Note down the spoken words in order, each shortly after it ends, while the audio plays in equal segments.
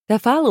The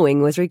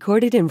following was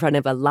recorded in front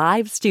of a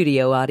live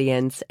studio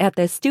audience at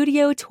the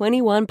Studio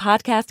 21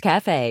 Podcast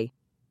Cafe.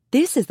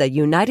 This is the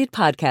United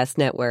Podcast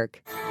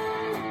Network.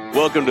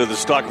 Welcome to the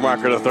Stock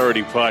Market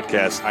Authority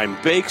podcast. I'm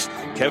Bakes,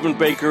 Kevin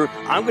Baker.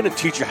 I'm going to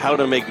teach you how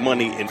to make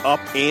money in up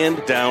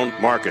and down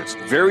markets.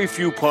 Very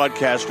few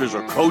podcasters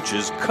or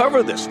coaches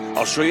cover this.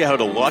 I'll show you how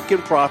to lock in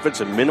profits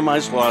and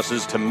minimize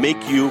losses to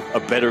make you a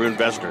better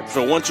investor.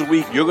 So once a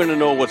week, you're going to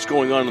know what's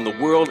going on in the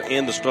world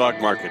and the stock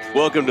market.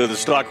 Welcome to the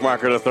Stock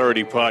Market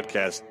Authority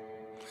podcast.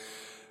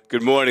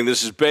 Good morning.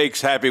 This is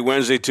Bakes. Happy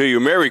Wednesday to you.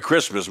 Merry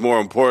Christmas,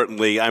 more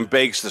importantly. I'm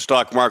Bakes, the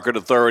Stock Market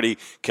Authority.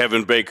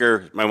 Kevin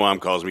Baker. My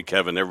mom calls me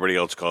Kevin. Everybody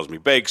else calls me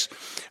Bakes.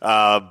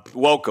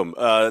 Welcome.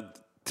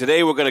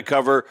 Today we're going to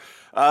cover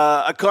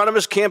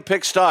economists can't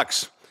pick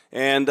stocks.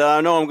 And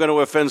I know I'm going to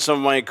offend some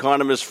of my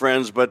economist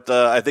friends, but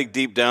I think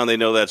deep down they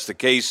know that's the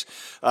case.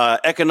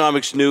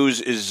 Economics news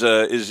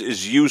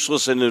is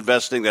useless in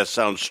investing. That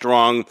sounds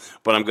strong,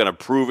 but I'm going to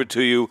prove it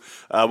to you.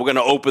 We're going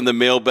to open the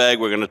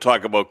mailbag. We're going to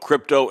talk about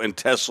crypto and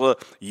Tesla.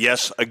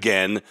 Yes,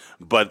 again,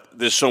 but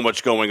there's so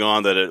much going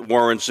on that it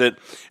warrants it.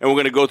 And we're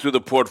going to go through the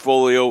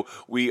portfolio.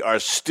 We are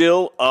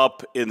still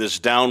up in this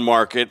down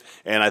market,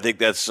 and I think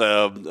that's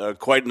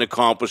quite an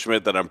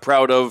accomplishment that I'm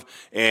proud of,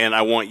 and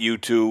I want you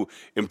to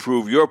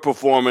improve your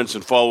performance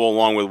and follow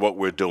along with what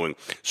we're doing.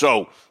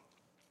 So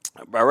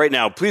right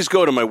now, please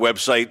go to my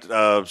website,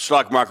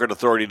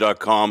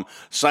 stockmarketauthority.com.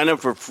 Sign up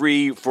for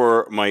free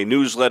for my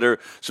newsletter.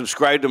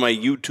 Subscribe to my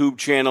YouTube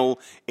channel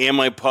and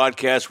my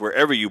podcast,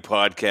 wherever you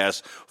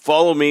podcast.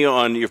 Follow me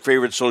on your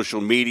favorite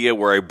social media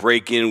where I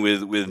break in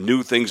with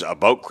new things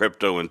about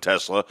crypto and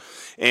Tesla.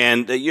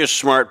 And you're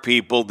smart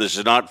people. This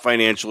is not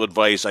financial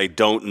advice. I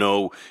don't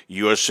know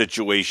your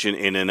situation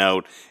in and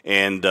out.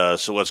 And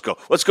so let's go.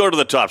 Let's go to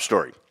the top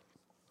story.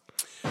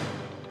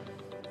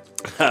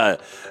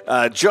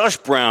 Josh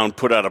Brown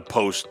put out a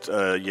post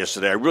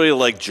yesterday. I really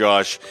like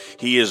Josh.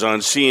 He is on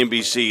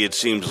CNBC, it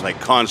seems like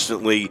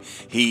constantly.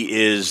 He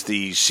is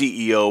the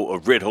CEO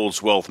of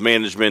Ritholtz Wealth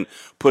Management,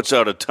 puts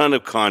out a ton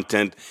of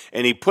content,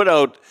 and he put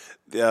out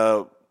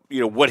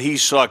what he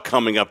saw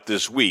coming up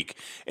this week.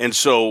 And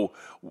so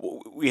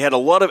we had a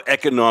lot of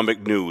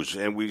economic news,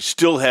 and we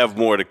still have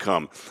more to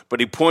come.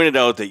 But he pointed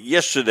out that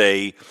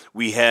yesterday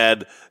we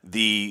had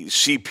the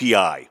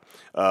CPI.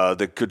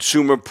 The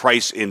Consumer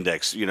Price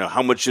Index,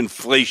 how much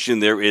inflation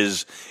there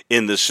is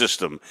in the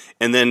system.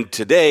 And then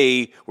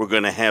today, we're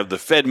going to have the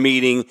Fed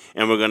meeting,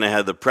 and we're going to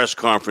have the press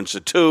conference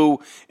at 2,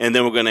 and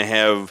then we're going to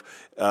have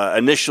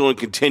initial and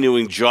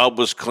continuing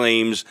jobless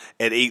claims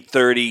at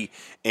 8:30,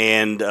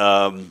 and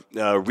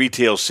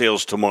retail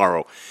sales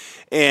tomorrow.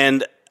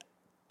 And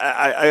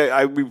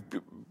I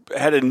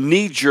had a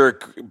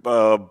knee-jerk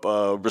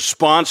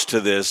response to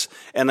this,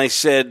 and I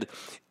said,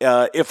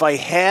 if I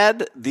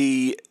had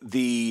the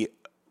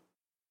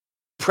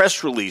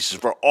press releases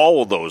for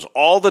all of those,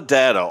 all the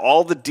data,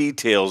 all the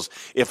details,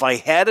 if I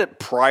had it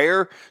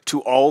prior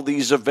to all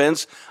these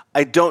events,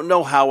 I don't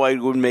know how I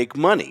would make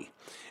money.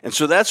 And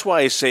so that's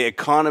why I say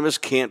economists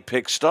can't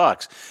pick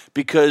stocks,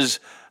 because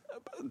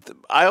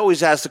I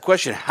always ask the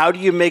question, how do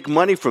you make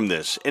money from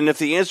this? And if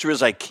the answer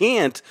is I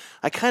can't,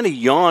 I kind of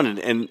yawn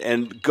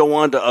and go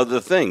on to other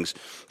things.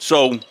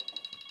 So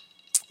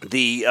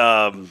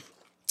let's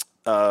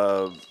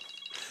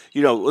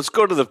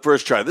go to the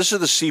first chart. This is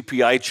the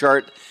CPI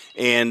chart.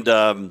 And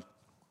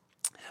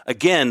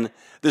again,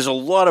 there's a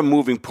lot of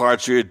moving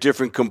parts here,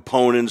 different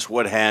components,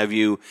 what have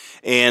you.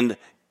 And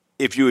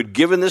if you had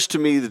given this to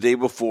me the day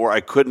before,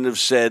 I couldn't have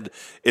said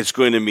it's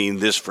going to mean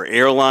this for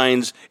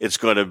airlines. It's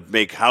going to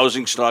make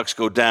housing stocks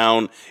go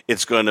down.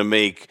 It's going to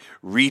make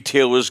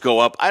retailers go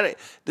up.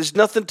 There's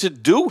nothing to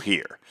do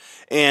here.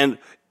 And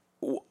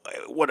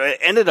what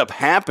ended up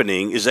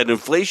happening is that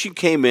inflation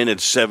came in at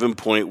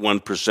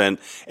 7.1%,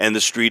 and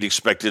the street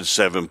expected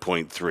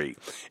 7.3%.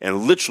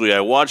 And literally, I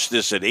watched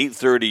this at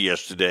 8:30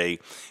 yesterday,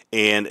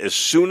 and as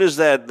soon as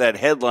that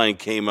headline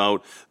came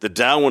out, the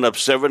Dow went up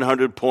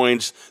 700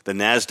 points, the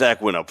NASDAQ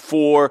went up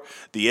 4,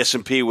 the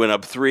S&P went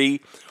up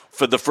 3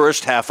 for the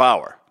first half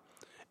hour.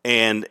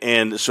 And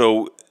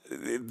so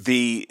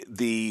the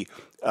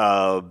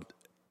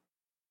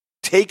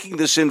taking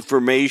this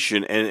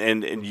information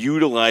and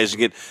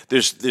utilizing it,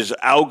 there's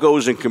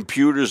algos and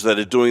computers that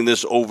are doing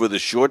this over the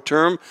short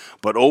term,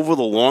 but over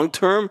the long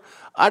term,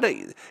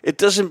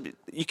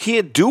 you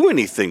can't do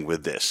anything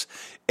with this.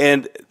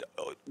 And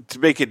to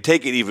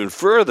take it even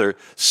further,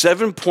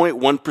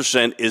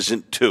 7.1%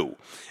 isn't 2%.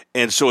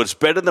 And so it's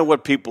better than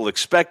what people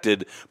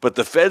expected, but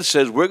the Fed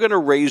says we're going to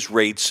raise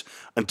rates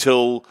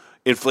until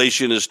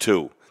inflation is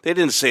 2%. They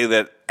didn't say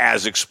that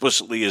as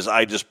explicitly as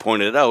I just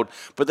pointed out,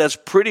 but that's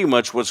pretty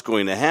much what's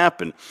going to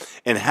happen.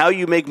 And how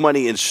you make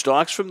money in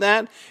stocks from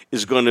that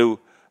I'm going to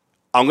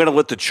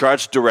let the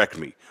charts direct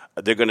me.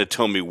 They're going to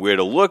tell me where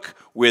to look,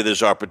 where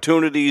there's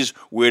opportunities,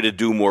 where to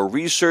do more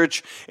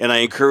research, and I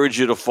encourage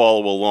you to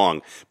follow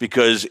along.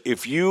 Because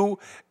if you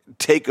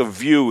take a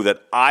view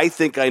that I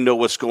think I know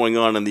what's going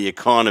on in the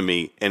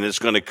economy and it's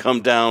going to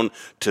come down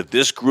to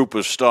this group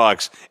of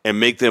stocks and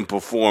make them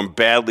perform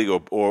badly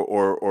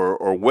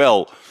or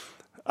well,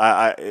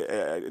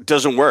 It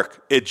doesn't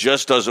work. It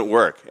just doesn't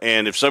work.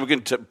 And if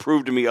someone can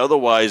prove to me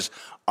otherwise,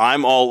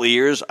 I'm all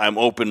ears. I'm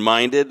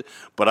open-minded.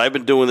 But I've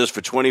been doing this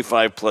for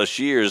 25 plus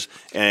years,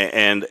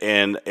 and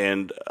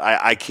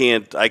I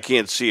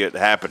can't see it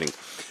happening.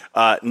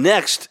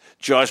 Next,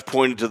 Josh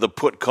pointed to the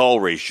put-call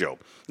ratio.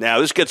 Now,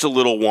 this gets a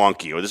little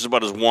wonky, or this is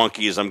about as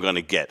wonky as I'm going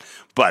to get.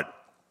 But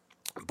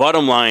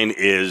bottom line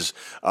is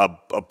a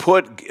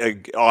put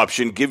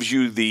option gives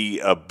you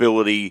the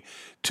ability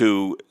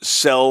to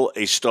sell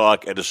a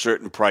stock at a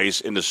certain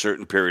price in a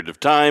certain period of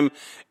time,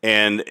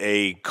 and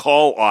a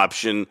call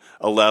option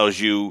allows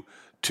you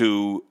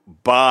to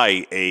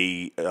buy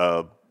a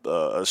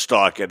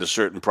stock at a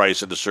certain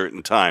price at a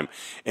certain time.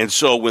 And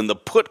so when the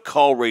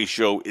put-call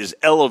ratio is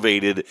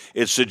elevated,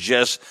 it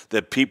suggests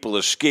that people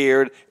are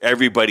scared,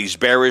 everybody's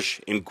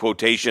bearish, in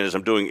quotation, as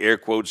I'm doing air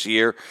quotes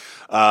here,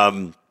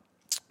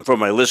 for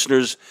my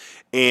listeners,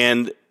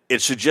 and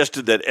it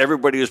suggested that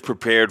everybody is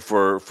prepared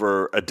for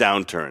a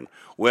downturn.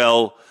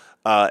 Well,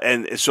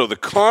 and so the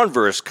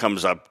converse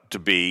comes up to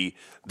be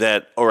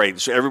that, all right,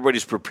 so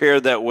everybody's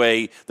prepared that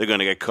way. They're going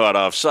to get caught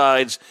off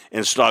sides,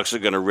 and stocks are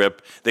going to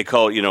rip. They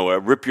call it, a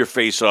rip your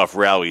face off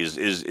rally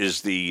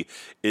is the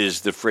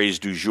phrase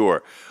du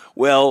jour.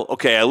 Well,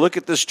 okay, I look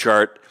at this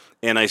chart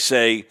and I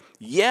say,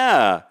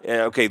 yeah,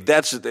 okay,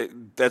 that's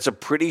a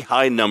pretty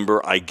high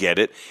number. I get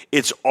it.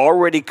 It's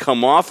already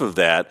come off of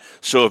that.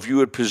 So if you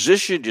had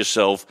positioned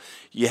yourself,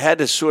 you had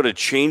to sort of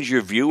change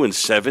your view in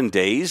 7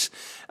 days.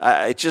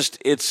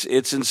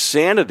 It's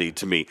insanity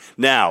to me.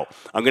 Now,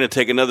 I'm going to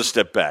take another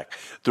step back.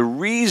 The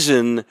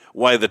reason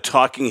why the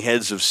talking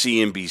heads of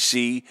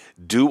CNBC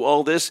do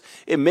all this,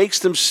 it makes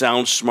them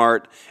sound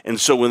smart.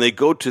 And so when they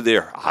go to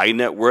their high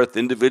net worth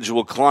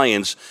individual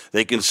clients,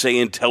 they can say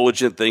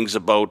intelligent things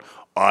about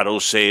auto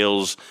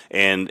sales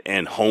and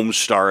home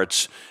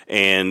starts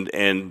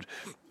and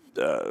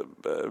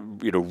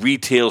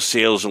retail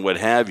sales and what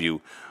have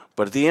you.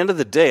 But at the end of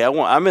the day,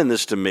 I'm in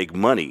this to make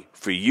money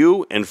for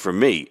you and for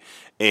me.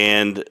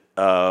 And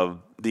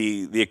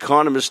the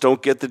economists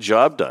don't get the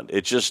job done.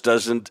 It just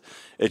doesn't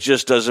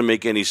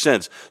make any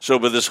sense. So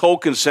with this whole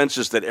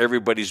consensus that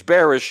everybody's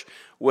bearish,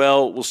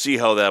 well, we'll see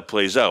how that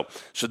plays out.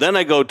 So then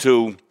I go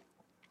to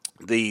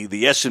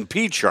the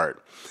S&P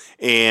chart,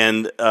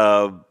 and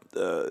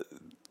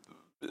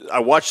I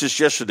watched this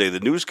yesterday. The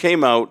news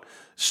came out,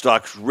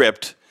 stocks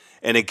ripped,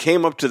 and it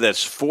came up to that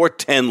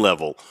 410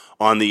 level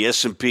on the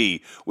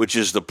S&P, which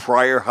is the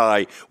prior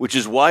high, which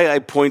is why I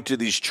point to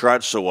these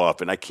charts so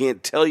often. I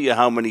can't tell you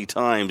how many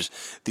times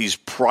these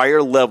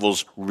prior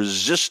levels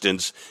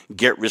resistance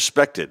get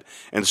respected.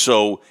 And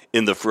so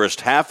in the first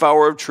half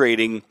hour of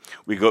trading,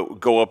 we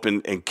go up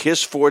and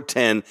kiss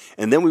 410,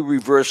 and then we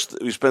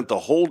spent the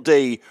whole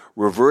day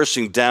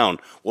reversing down.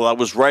 While I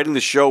was writing the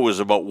show, it was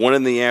about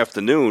 1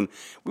 p.m.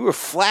 We were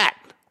flat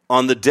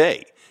on the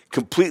day.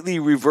 Completely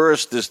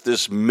reversed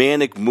this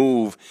manic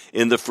move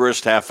in the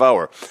first half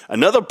hour.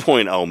 Another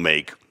point I'll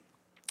make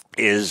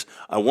is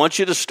I want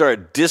you to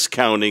start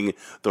discounting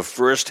the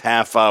first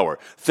half hour.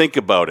 Think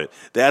about it.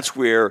 That's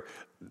where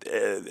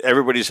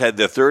everybody's had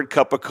their third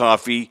cup of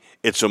coffee.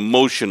 It's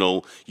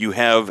emotional. You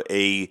have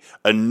a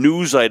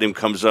news item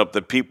comes up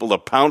that people are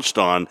pounced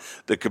on.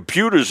 The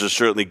computers are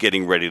certainly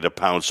getting ready to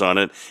pounce on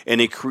it, and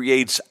it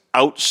creates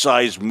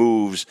outsized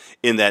moves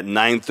in that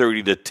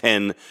 9:30 to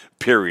 10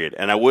 period.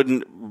 And I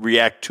wouldn't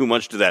react too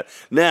much to that.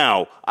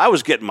 Now, I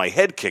was getting my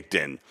head kicked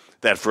in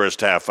that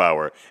first half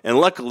hour. And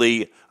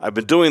luckily, I've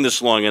been doing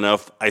this long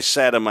enough, I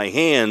sat on my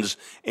hands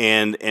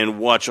and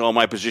watch all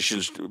my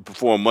positions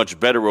perform much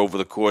better over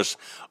the course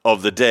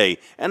of the day.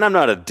 And I'm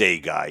not a day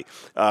guy.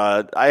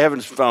 I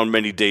haven't found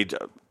a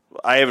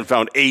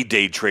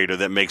day trader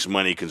that makes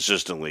money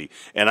consistently,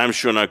 and I'm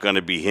sure not going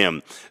to be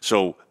him.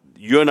 So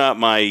you're not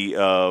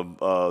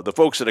the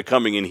folks that are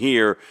coming in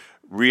here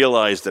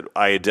realize that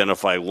I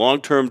identify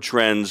long-term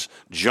trends,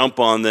 jump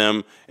on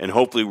them, and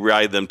hopefully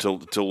ride them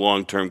to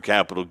long-term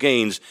capital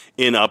gains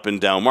in up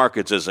and down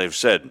markets, as I've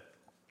said.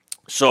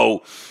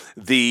 So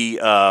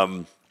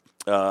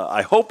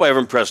I hope I've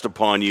impressed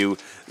upon you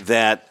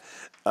that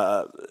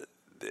I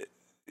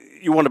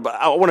want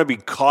to be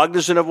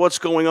cognizant of what's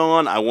going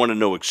on. I want to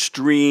know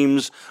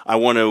extremes. I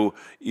want to,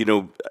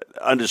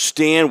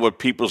 understand what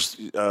people's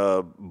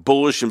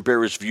bullish and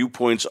bearish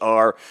viewpoints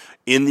are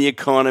in the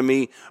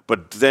economy.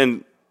 But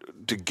then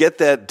to get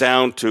that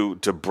down to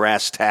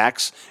brass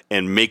tacks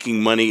and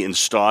making money in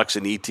stocks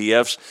and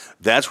ETFs,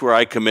 that's where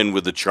I come in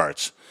with the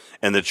charts.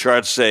 And the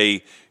charts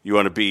say you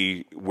want to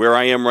be where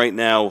I am right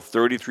now,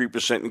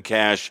 33% in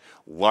cash,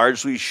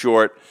 largely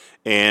short,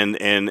 and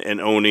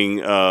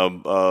owning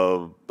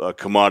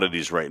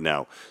commodities right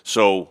now.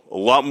 So a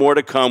lot more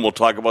to come. We'll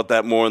talk about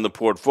that more in the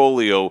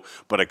portfolio.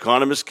 But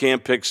economists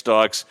can't pick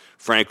stocks.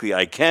 Frankly,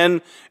 I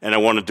can, and I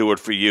want to do it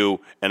for you,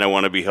 and I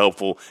want to be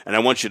helpful. And I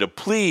want you to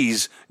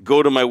please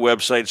go to my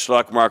website,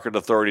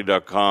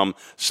 stockmarketauthority.com,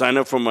 sign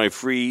up for my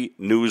free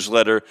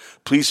newsletter.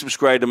 Please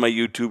subscribe to my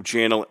YouTube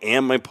channel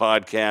and my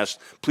podcast.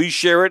 Please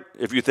share it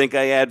if you you think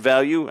I add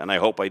value, and I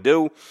hope I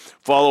do,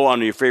 follow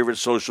on your favorite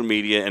social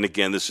media. And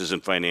again, this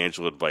isn't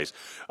financial advice.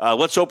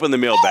 Let's open the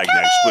mailbag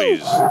next,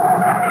 please.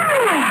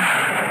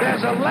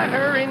 There's a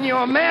letter in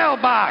your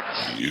mailbox.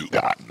 You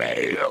got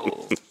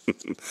mail.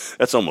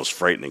 That's almost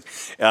frightening.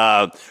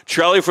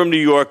 Charlie from New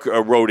York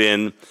wrote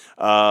in,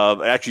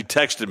 actually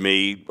texted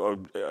me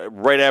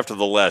right after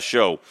the last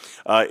show.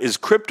 Is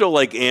crypto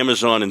like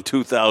Amazon in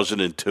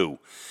 2002?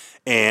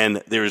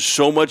 And there's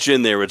so much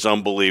in there, it's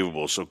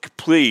unbelievable. So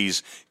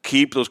please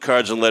keep those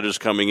cards and letters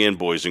coming in,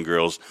 boys and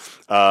girls.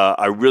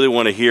 I really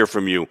want to hear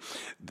from you.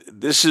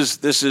 There's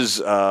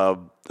a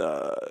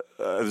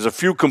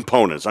few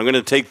components. I'm going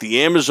to take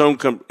the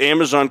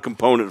Amazon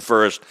component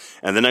first,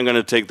 and then I'm going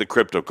to take the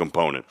crypto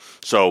component.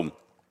 So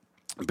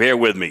bear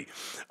with me.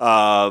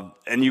 I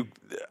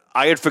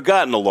had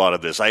forgotten a lot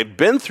of this. I had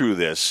been through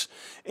this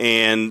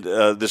and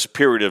this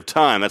period of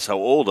time. That's how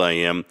old I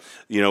am.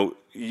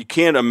 You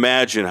can't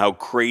imagine how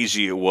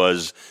crazy it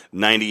was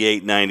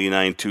 98,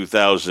 99,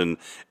 2000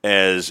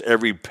 as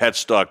every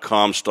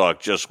Pets.com stock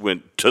just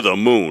went to the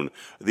moon.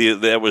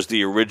 That was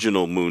the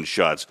original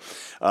moonshots.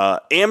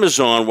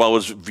 Amazon, while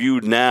it's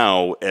viewed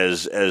now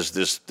as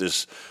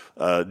this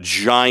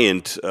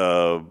giant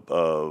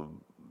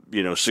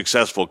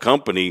successful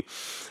company,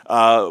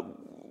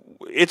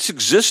 its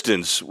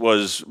existence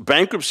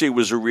bankruptcy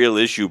was a real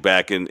issue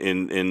back in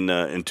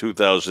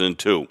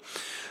 2002.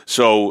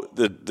 So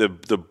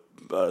the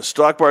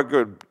stock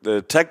market,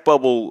 the tech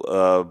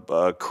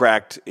bubble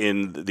cracked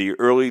in the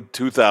early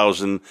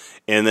 2000s,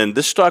 and then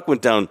this stock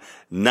went down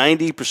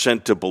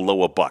 90% to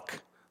below $1.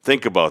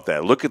 Think about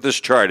that. Look at this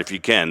chart if you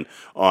can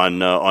on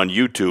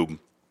YouTube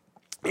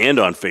and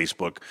on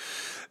Facebook.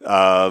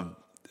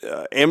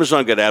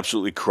 Amazon got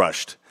absolutely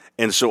crushed.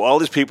 And so all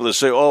these people that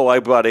say, oh, I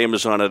bought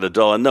Amazon at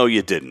 $1. No,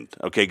 you didn't,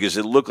 okay, because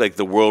it looked like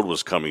the world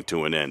was coming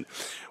to an end.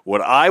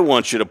 What I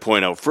want you to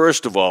point out,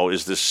 first of all,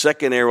 is the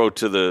second arrow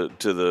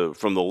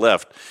from the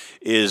left,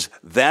 is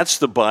that's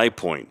the buy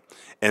point.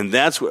 And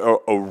that's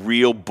a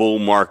real bull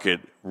market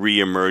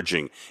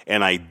reemerging.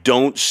 And I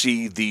don't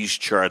see these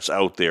charts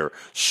out there.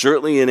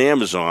 Certainly in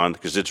Amazon,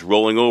 because it's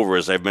rolling over,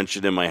 as I've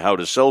mentioned in my How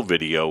to Sell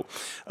video.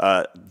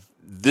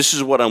 This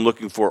is what I'm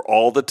looking for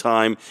all the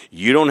time.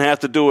 You don't have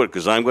to do it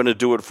because I'm going to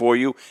do it for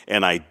you,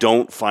 and I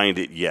don't find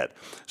it yet.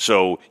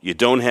 So you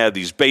don't have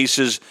these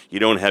bases. You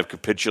don't have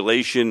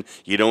capitulation.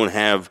 You don't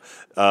have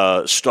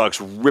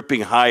stocks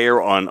ripping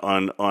higher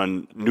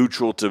on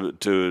neutral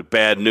to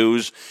bad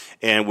news,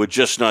 and we're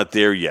just not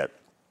there yet.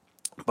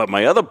 But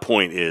my other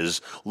point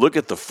is, look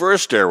at the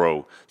first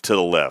arrow to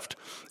the left,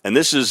 and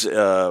this is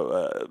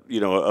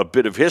a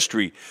bit of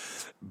history.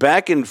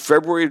 Back in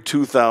February of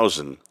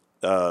 2000.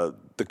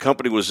 The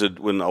company was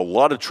in a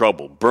lot of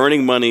trouble,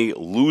 burning money,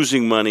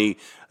 losing money,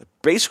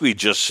 basically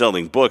just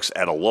selling books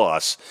at a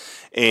loss.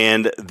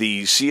 And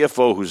the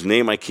CFO, whose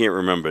name I can't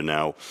remember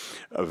now,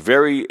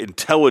 very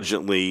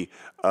intelligently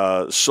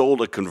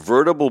sold a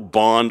convertible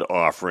bond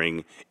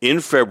offering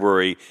in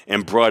February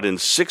and brought in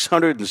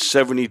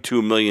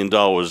 $672 million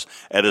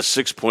at a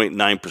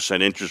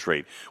 6.9% interest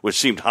rate, which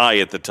seemed high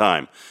at the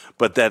time.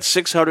 But that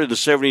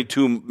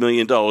 $672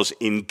 million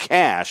in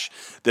cash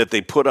that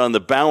they put on the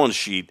balance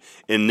sheet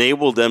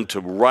enabled them to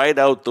ride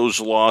out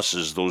those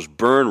losses, those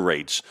burn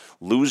rates,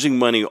 losing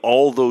money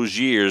all those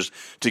years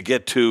to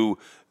get to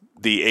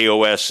the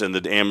AOS and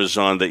the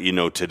Amazon that you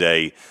know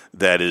today.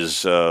 That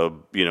is,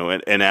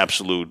 an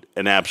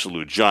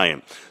absolute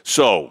giant.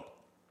 So,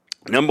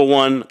 number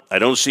one, I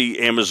don't see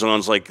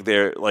Amazons like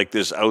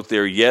this out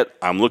there yet.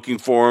 I'm looking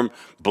for them.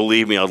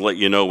 Believe me, I'll let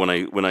you know when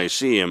I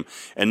see them.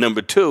 And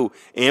number two,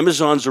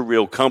 Amazon's a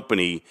real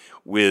company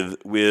with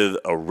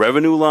a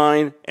revenue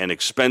line and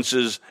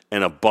expenses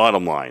and a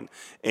bottom line.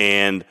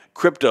 And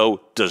crypto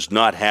does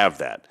not have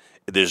that.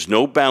 There's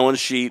no balance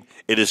sheet.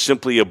 It is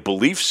simply a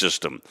belief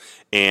system.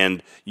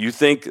 And you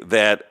think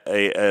that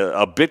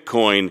a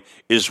Bitcoin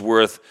is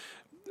worth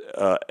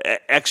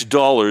X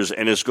dollars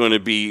and it's going to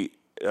be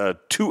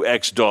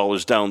 2x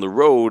dollars down the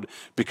road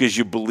because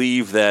you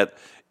believe that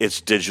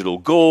it's digital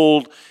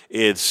gold,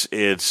 it's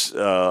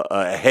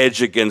a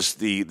hedge against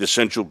the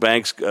central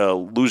banks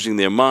losing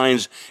their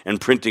minds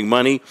and printing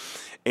money.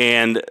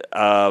 And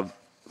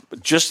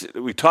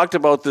we talked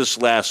about this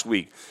last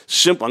week.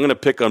 I'm going to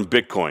pick on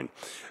Bitcoin.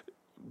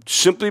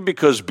 Simply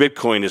because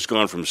Bitcoin has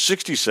gone from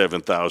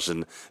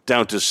 67,000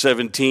 down to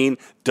 17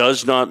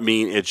 does not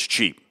mean it's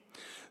cheap.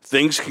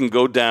 Things can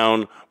go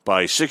down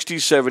by 60,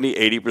 70,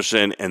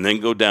 80%, and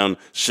then go down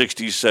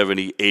 60,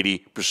 70,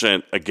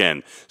 80%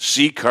 again.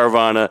 See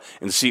Carvana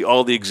and see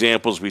all the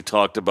examples we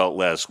talked about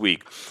last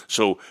week.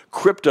 So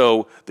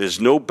crypto, there's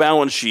no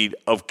balance sheet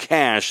of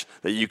cash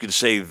that you can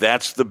say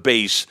that's the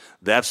base,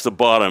 that's the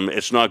bottom.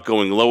 It's not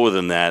going lower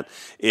than that.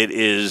 It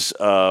is...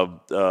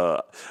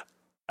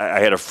 I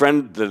had a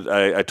friend that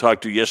I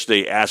talked to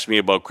yesterday ask me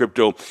about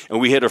crypto, and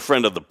we had a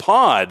friend of the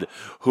pod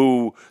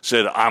who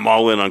said, I'm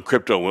all in on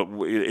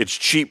crypto. It's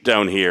cheap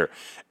down here.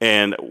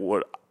 And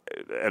what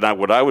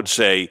I would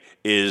say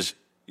is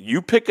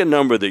you pick a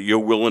number that you're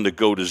willing to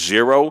go to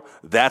zero,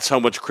 that's how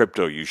much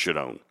crypto you should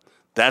own.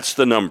 That's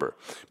the number,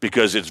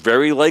 because it's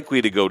very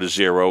likely to go to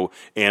zero,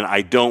 and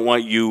I don't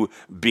want you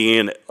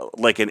being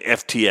like an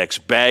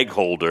FTX bag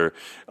holder,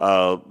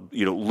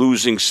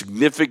 losing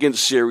significant,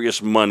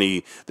 serious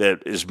money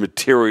that is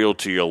material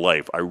to your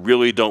life. I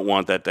really don't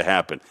want that to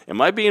happen. Am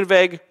I being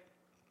vague?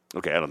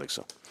 Okay, I don't think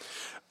so.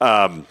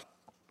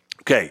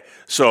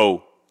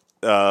 So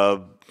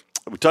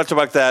we talked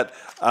about that.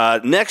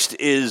 Next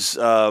is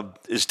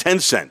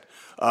Tencent.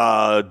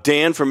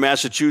 Dan from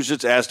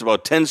Massachusetts asked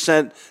about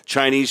Tencent,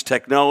 Chinese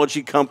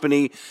technology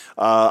company.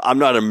 I'm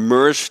not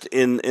immersed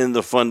in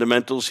the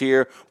fundamentals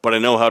here, but I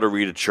know how to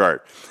read a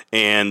chart.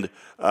 And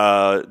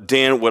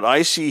Dan, what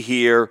I see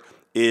here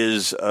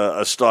is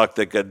a stock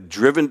that got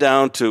driven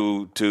down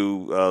to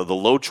the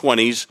low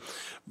 20s,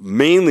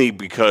 mainly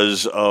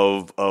because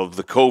of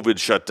the COVID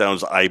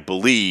shutdowns, I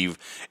believe,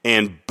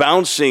 and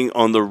bouncing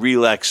on the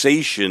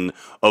relaxation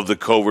of the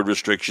COVID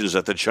restrictions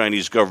that the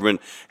Chinese government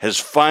has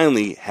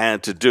finally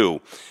had to do.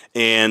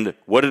 And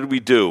what did we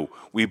do?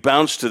 We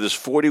bounced to this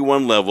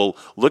 41 level.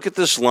 Look at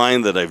this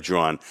line that I've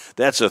drawn.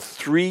 That's a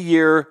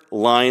 3-year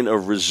line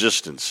of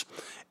resistance.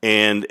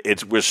 And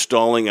we're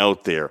stalling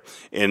out there.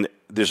 And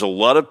there's a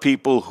lot of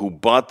people who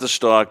bought the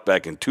stock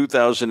back in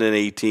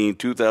 2018,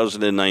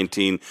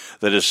 2019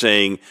 that are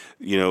saying,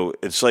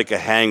 it's like a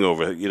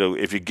hangover.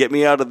 If you get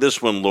me out of this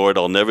one, Lord,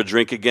 I'll never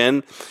drink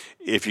again.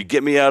 If you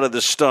get me out of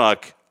this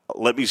stock,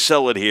 let me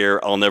sell it here.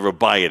 I'll never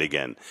buy it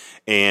again.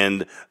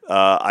 And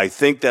I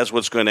think that's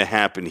what's going to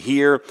happen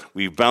here.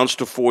 We've bounced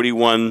to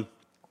 41.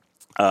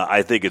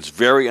 I think it's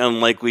very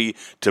unlikely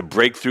to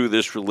break through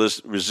this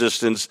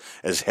resistance,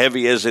 as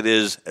heavy as it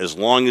is, as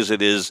long as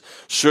it is.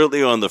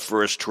 Certainly on the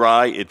first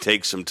try, it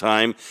takes some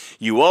time.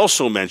 You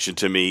also mentioned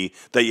to me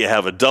that you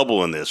have a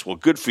double in this. Well,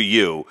 good for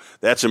you.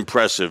 That's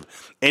impressive.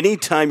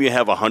 Anytime you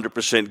have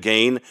 100%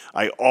 gain,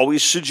 I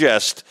always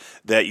suggest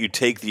that you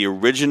take the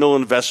original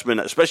investment,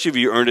 especially if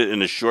you earned it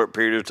in a short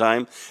period of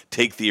time,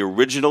 take the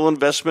original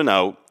investment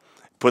out,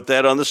 put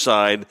that on the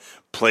side,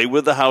 play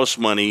with the house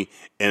money,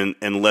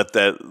 and let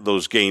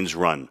those gains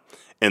run,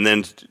 and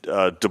then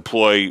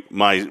deploy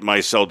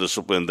my sell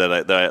discipline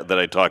that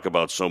I talk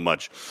about so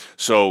much.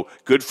 So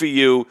good for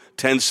you,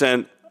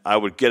 Tencent. I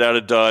would get out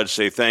of Dodge,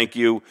 say thank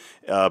you,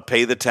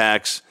 pay the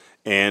tax,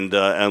 and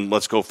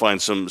let's go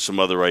find some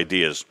other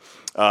ideas.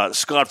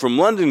 Scott from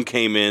London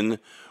came in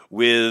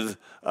with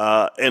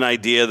an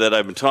idea that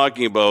I've been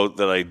talking about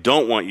that I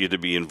don't want you to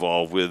be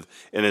involved with,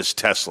 and it's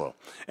Tesla.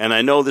 And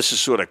I know this is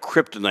sort of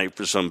kryptonite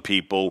for some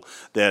people,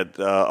 that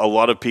a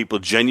lot of people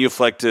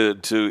genuflect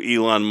to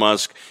Elon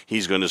Musk.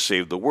 He's going to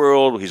save the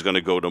world. He's going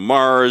to go to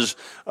Mars.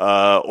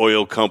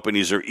 Oil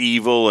companies are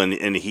evil,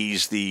 and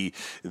he's the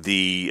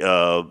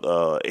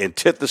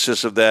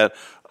antithesis of that.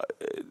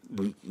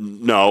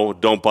 No,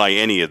 don't buy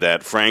any of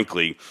that,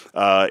 frankly.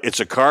 It's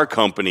a car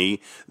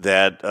company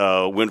that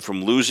went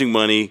from losing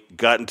money,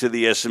 got into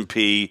the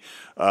S&P,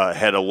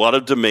 had a lot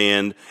of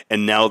demand,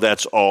 and now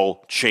that's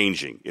all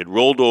changing. It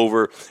rolled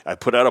over. I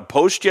put out a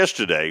post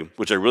yesterday,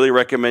 which I really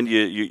recommend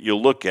you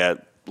look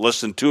at,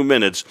 less than 2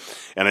 minutes,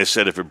 and I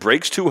said if it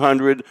breaks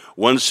 200,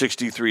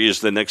 163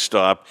 is the next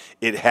stop.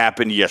 It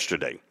happened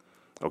yesterday.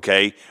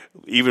 Okay,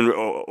 even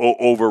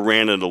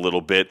overran it a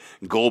little bit.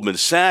 Goldman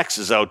Sachs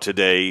is out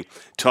today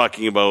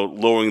talking about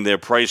lowering their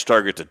price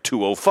target to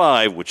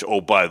 205, which,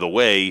 oh, by the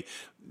way,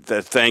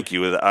 thank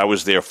you. I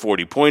was there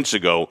 40 points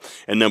ago.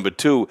 And number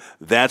two,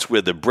 that's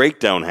where the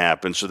breakdown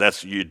happens. So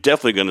you're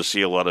definitely going to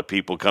see a lot of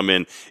people come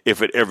in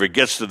if it ever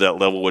gets to that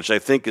level, which I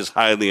think is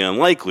highly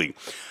unlikely.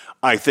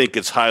 I think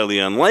it's highly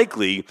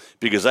unlikely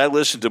because I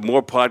listen to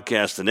more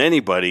podcasts than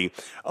anybody,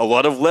 a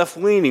lot of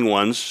left-leaning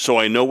ones, so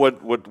I know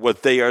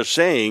what they are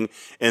saying,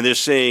 and they're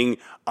saying,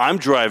 I'm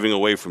driving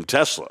away from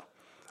Tesla.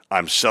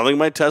 I'm selling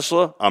my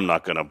Tesla. I'm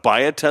not going to buy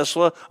a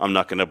Tesla. I'm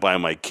not going to buy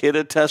my kid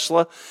a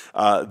Tesla.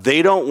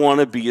 They don't want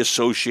to be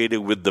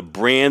associated with the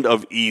brand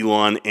of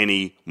Elon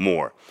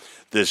anymore.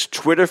 This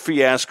Twitter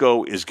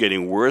fiasco is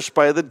getting worse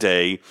by the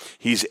day.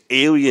 He's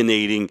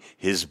alienating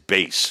his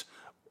base.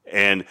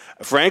 And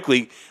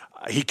frankly,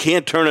 he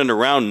can't turn it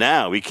around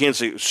now. He can't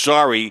say,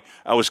 sorry,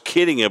 I was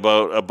kidding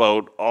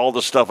about all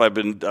the stuff I've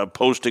been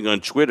posting on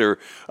Twitter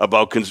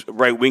about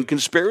right-wing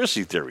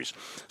conspiracy theories.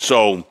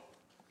 So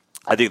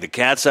I think the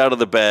cat's out of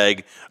the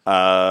bag,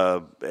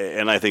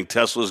 and I think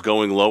Tesla's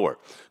going lower.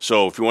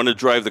 So if you want to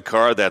drive the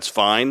car, that's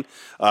fine.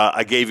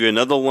 I gave you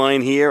another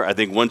line here. I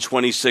think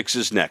 126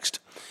 is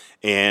next.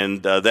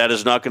 And that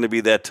is not going to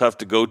be that tough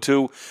to go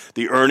to.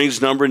 The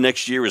earnings number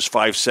next year is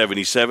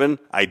 577.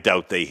 I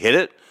doubt they hit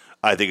it.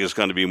 I think it's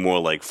going to be more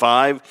like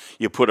 5.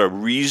 You put a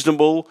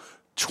reasonable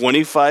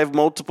 25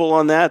 multiple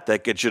on that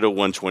gets you to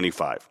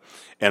 125.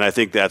 And I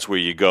think that's where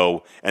you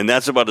go. And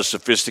that's about as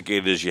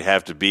sophisticated as you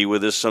have to be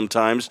with this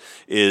sometimes,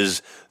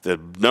 is the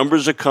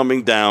numbers are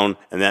coming down,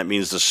 and that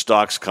means the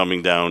stock's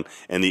coming down,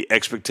 and the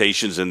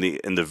expectations and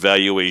the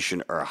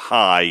valuation are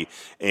high.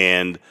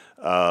 And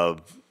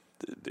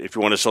if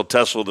you want to sell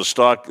Tesla,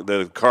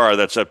 the car,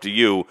 that's up to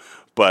you.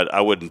 But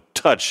I wouldn't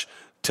touch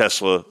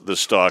Tesla, the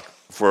stock,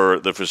 for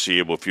the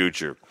foreseeable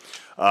future.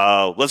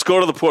 Let's go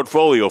to the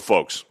portfolio,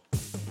 folks.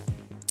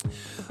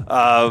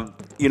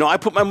 I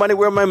put my money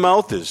where my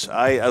mouth is.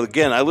 I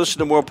listen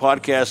to more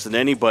podcasts than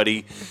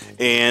anybody,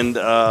 and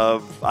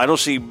I don't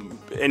see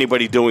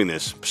anybody doing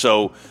this.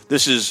 So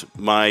this is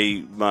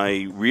my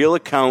real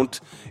account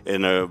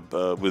and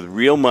with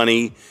real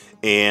money,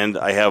 and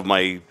I have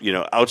my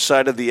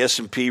outside of the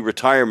S&P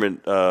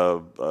retirement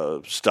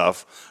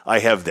stuff. I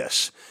have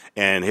this,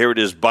 and here it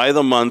is by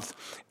the month.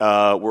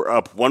 We're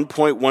up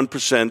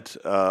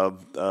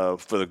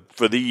 1.1%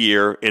 for the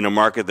year in a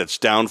market that's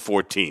down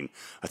 14.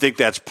 I think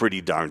that's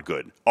pretty darn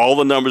good. All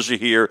the numbers are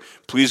here.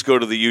 Please go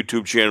to the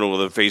YouTube channel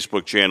or the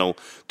Facebook channel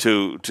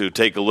to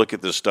take a look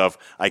at this stuff.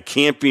 I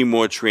can't be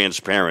more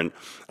transparent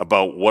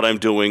about what I'm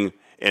doing,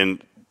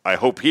 and I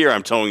hope here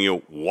I'm telling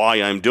you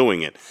why I'm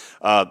doing it.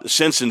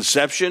 Since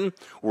inception,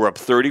 we're up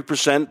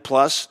 30%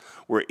 plus.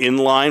 We're in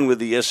line with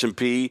the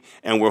S&P,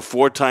 and we're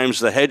 4 times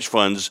the hedge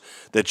funds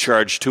that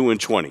charge 2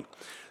 and 20.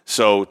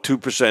 So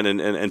 2%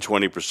 and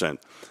 20%.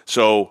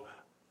 So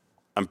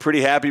I'm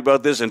pretty happy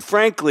about this. And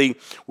frankly,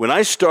 when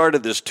I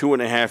started this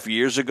 2.5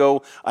 years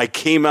ago, I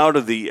came out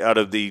of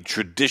the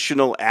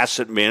traditional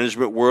asset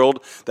management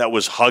world that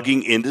was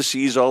hugging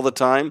indices all the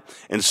time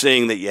and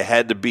saying that you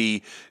had to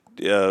be,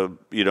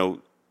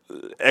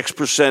 X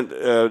percent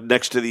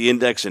next to the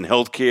index in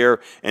healthcare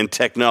and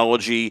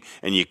technology,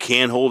 and you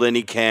can't hold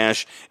any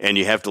cash, and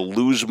you have to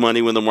lose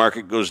money when the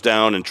market goes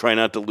down and try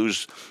not to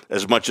lose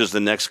as much as the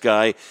next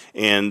guy.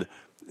 And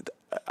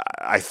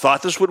I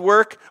thought this would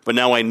work, but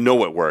now I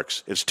know it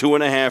works. It's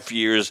 2.5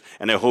 years,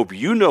 and I hope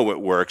you know it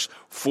works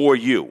for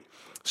you.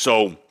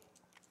 So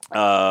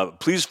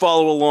please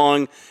follow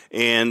along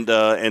and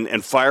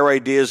fire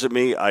ideas at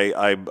me.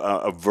 I'm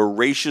a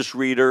voracious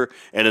reader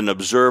and an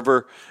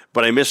observer,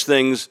 but I miss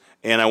things,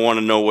 and I want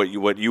to know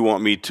what you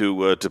want me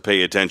to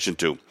pay attention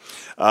to.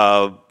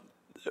 A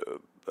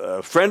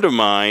friend of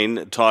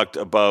mine talked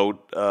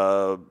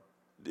about,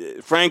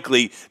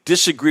 frankly,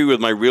 disagree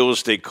with my real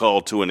estate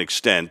call to an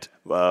extent.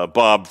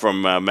 Bob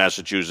from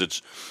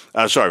Massachusetts,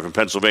 from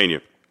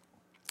Pennsylvania,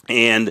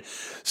 and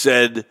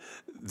said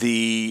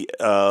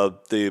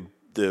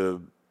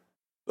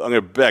I'm going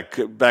to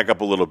back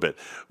up a little bit.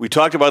 We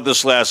talked about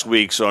this last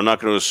week, so I'm not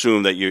going to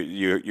assume that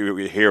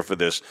you're here for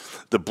this.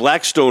 The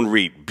Blackstone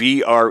REIT,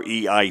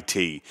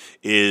 BREIT,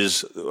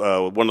 is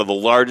one of the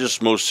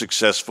largest, most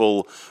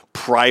successful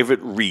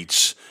private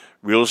REITs,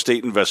 real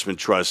estate investment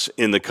trusts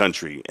in the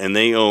country, and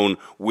they own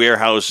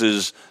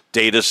warehouses,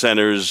 data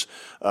centers,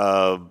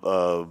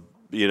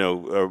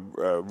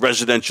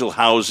 residential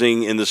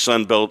housing in the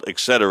Sun Belt, et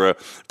cetera.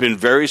 Been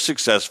very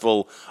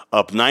successful,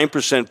 up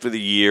 9% for the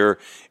year,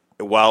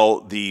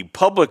 while the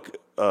public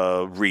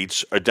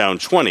REITs are down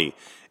 20%.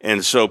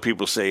 And so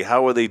people say,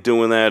 how are they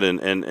doing that,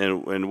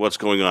 and what's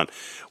going on?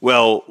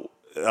 Well,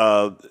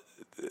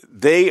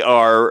 they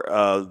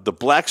are, the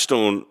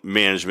Blackstone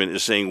management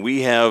is saying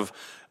we have,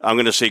 I'm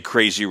going to say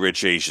Crazy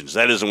Rich Asians.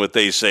 That isn't what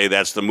they say.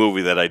 That's the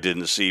movie that I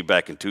didn't see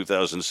back in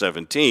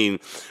 2017.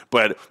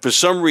 But for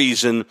some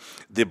reason,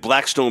 the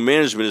Blackstone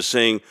management is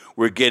saying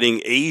we're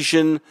getting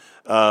Asian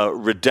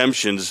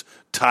redemptions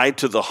tied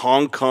to the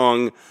Hong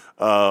Kong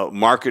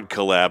market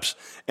collapse.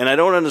 And I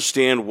don't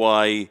understand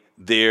why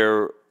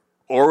their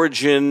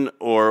origin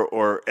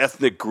or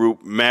ethnic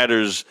group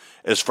matters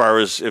as far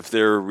as if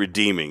they're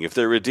redeeming. If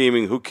they're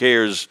redeeming, who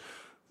cares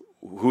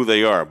who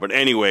they are? But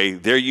anyway,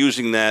 they're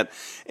using that,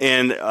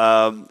 and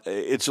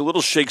it's a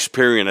little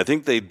Shakespearean. I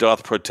think they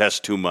doth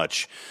protest too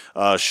much.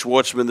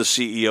 Schwartzman, the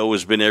CEO,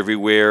 has been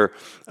everywhere.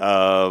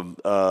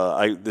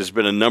 There's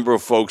been a number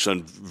of folks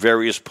on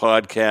various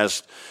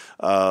podcasts,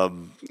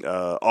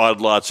 Odd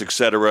Lots,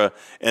 etc.,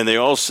 and they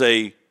all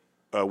say,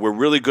 we're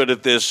really good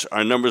at this.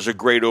 Our numbers are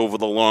great over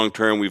the long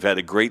term. We've had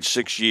a great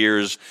 6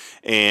 years,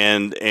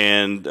 and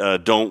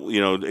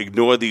don't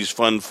ignore these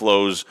fund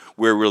flows.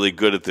 We're really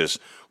good at this.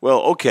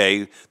 Well,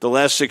 okay, the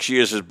last 6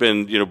 years has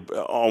been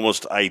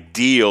almost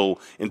ideal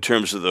in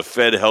terms of the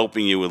Fed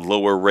helping you with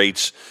lower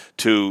rates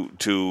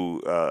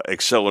to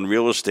excel in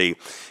real estate.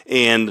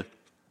 And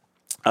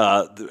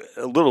a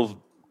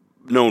little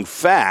known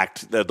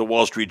fact that the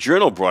Wall Street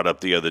Journal brought up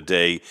the other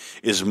day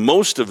is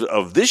most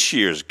of this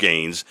year's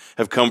gains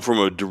have come from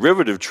a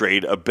derivative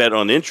trade, a bet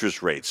on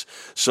interest rates.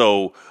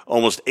 So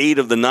almost 8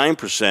 of the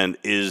 9%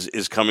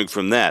 is coming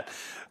from that.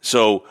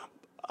 So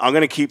I'm going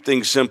to keep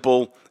things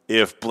simple.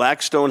 If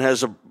Blackstone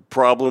has a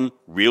problem,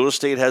 real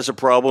estate has a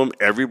problem,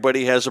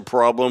 everybody has a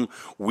problem.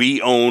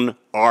 We own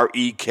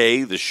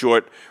REK, the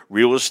short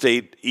real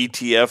estate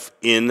ETF,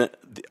 in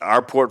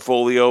our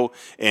portfolio,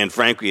 and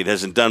frankly, it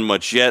hasn't done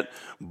much yet,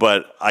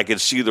 but I can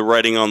see the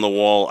writing on the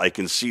wall. I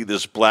can see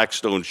this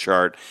Blackstone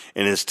chart,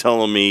 and it's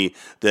telling me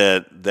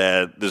that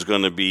there's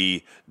going to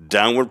be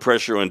downward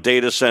pressure on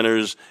data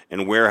centers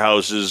and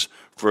warehouses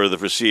for the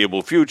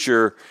foreseeable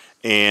future,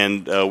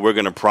 and we're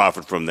going to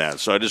profit from that.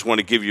 So I just want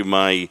to give you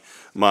my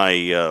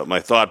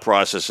thought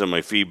process and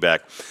my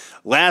feedback.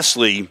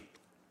 Lastly,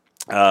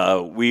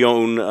 We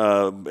own,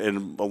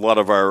 and a lot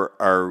of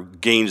our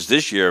gains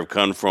this year have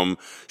come from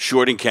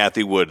shorting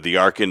Cathie Wood, the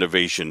ARK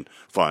Innovation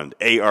Fund,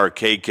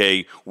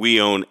 ARKK. We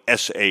own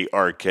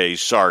SARK,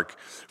 SARK,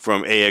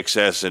 from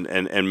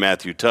AXS and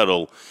Matthew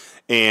Tuttle.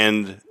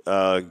 And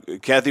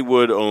Cathie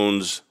Wood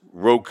owns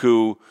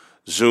Roku,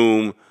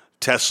 Zoom,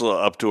 Tesla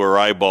up to her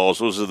eyeballs.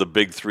 Those are the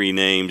big three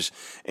names.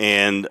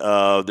 And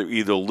they're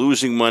either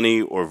losing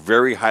money or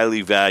very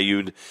highly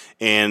valued.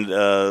 And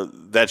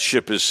that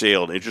ship has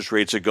sailed. Interest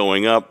rates are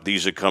going up.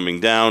 These are coming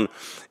down.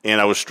 And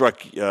I was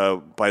struck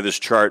by this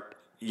chart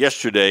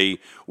yesterday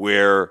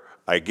where,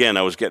 again,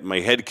 I was getting my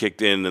head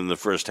kicked in the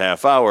first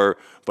half hour,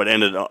 but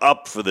ended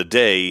up for the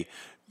day,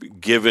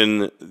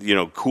 given,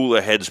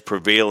 cooler heads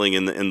prevailing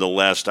in the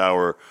last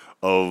hour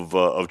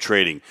of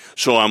trading.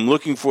 So I'm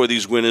looking for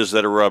these winners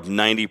that are up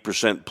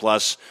 90%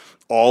 plus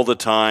all the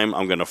time.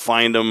 I'm going to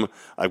find them.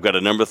 I've got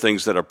a number of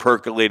things that are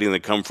percolating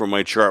that come from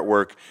my chart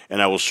work,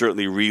 and I will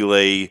certainly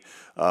relay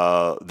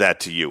that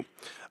to you.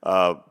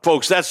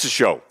 Folks, that's the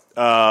show.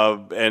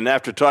 And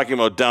after talking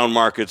about down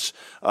markets,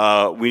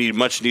 we need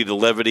much needed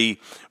levity.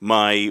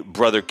 My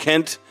brother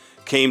Kent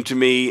came to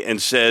me and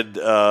said,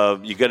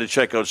 you got to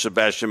check out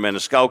Sebastian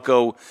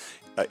Maniscalco.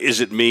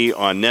 Is It Me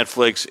on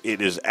Netflix.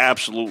 It is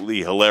absolutely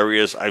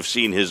hilarious. I've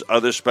seen his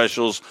other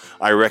specials.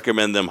 I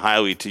recommend them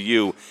highly to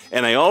you.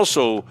 And I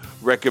also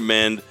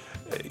recommend,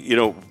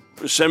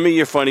 send me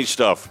your funny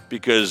stuff,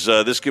 because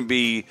this can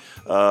be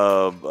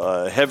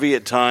heavy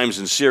at times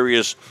and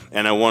serious,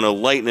 and I want to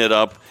lighten it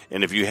up.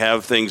 And if you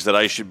have things that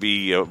I should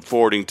be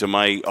forwarding to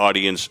my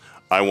audience,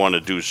 I want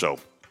to do so.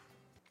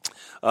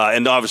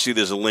 And obviously,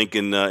 there's a link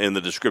in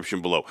the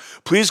description below.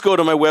 Please go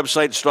to my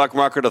website,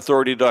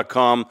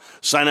 stockmarketauthority.com.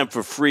 Sign up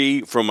for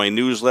free for my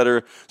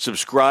newsletter.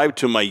 Subscribe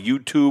to my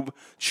YouTube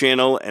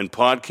channel and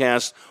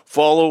podcast.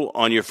 Follow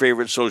on your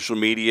favorite social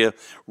media.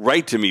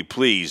 Write to me,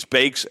 please,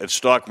 Bakes at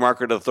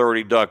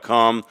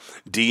stockmarketauthority.com.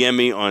 DM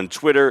me on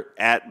Twitter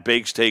at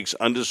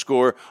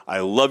BakesTakes_. I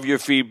love your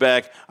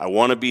feedback. I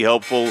want to be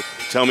helpful.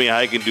 Tell me how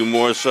I can do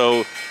more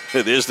so.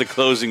 There's the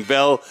closing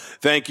bell.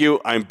 Thank you.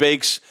 I'm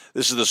Bakes.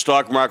 This is the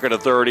Stock Market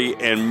Authority,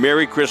 and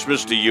Merry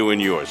Christmas to you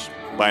and yours.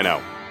 Bye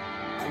now.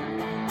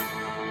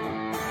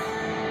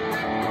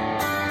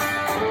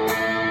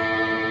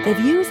 The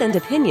views and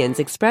opinions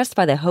expressed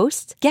by the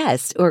hosts,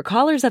 guests, or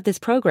callers of this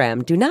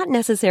program do not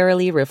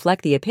necessarily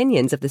reflect the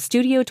opinions of the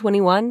Studio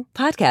 21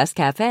 Podcast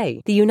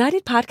Cafe, the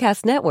United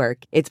Podcast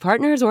Network, its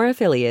partners, or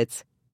affiliates.